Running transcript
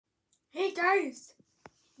Hey guys,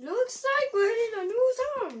 looks like we're in a new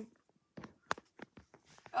zone.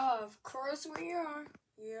 Of course we are.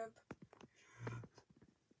 Yep.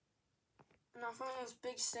 And I found this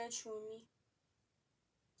big statue of me.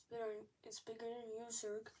 It's bigger than you,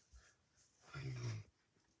 Zerg. I know.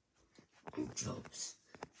 I'm jealous.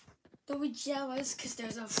 Don't be jealous, cause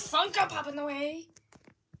there's a Funko Pop in the way.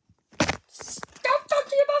 Stop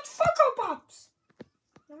talking about Funko Pops!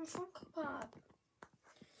 I'm a Funko Pop.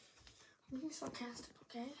 I'm being sarcastic,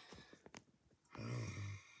 okay?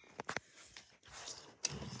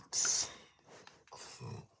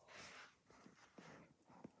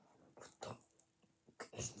 What the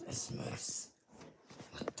is this mess?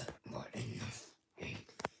 What in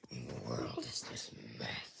the world is this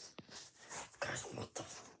mess? Guys, what the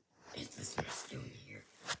is this mess doing here?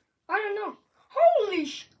 I don't know. Holy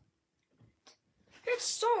sh! It's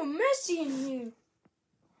so messy in here.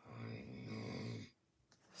 I know.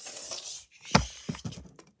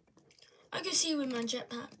 I can see with my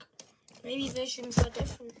jetpack. Maybe visions are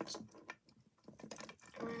different.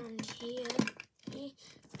 Around here.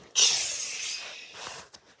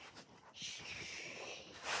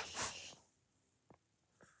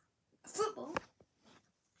 A football.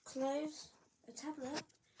 Clothes. A tablet.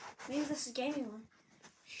 Maybe this is a gaming one.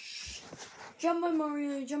 Jumbo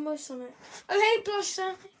Mario, Jumbo Sonic. Oh hey, Plush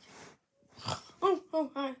Sonic. Oh,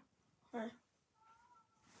 hi. Hi.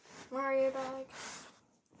 Mario bag.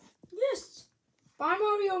 Yes. Buy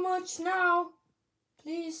Mario much now.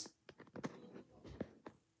 Please.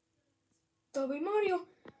 There'll be Mario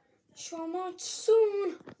so much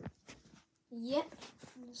soon. Yep.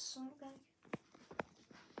 From the Sonic bag.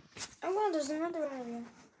 Oh wow, there's another area.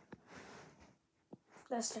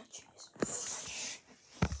 That's statues.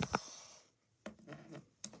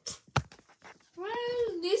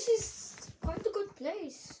 Well, this is quite a good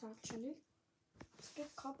place, actually. Let's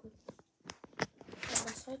get covered.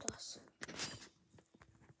 Beside us.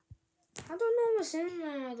 I don't know what's in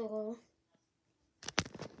there at all.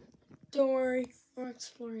 Don't worry, we'll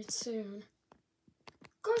explore it soon.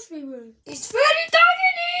 Of course we will. It's very dark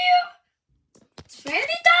in here! It's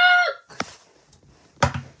very dark!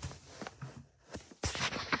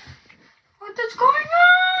 What is going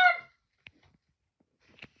on?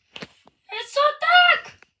 It's so dark!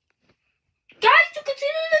 Guys, you can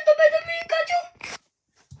see a little bit of me, can't you?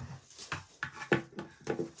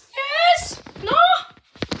 Yes? No?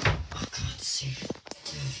 I can't see.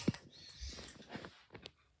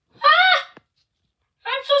 Ah!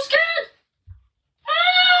 I'm so scared! Ah!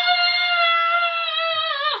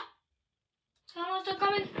 Someone's still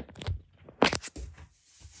coming.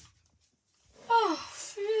 Oh,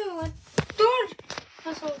 phew, a door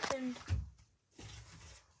has opened.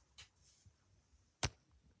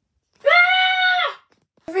 Ah!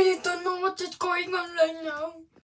 I really don't know what is going on right now.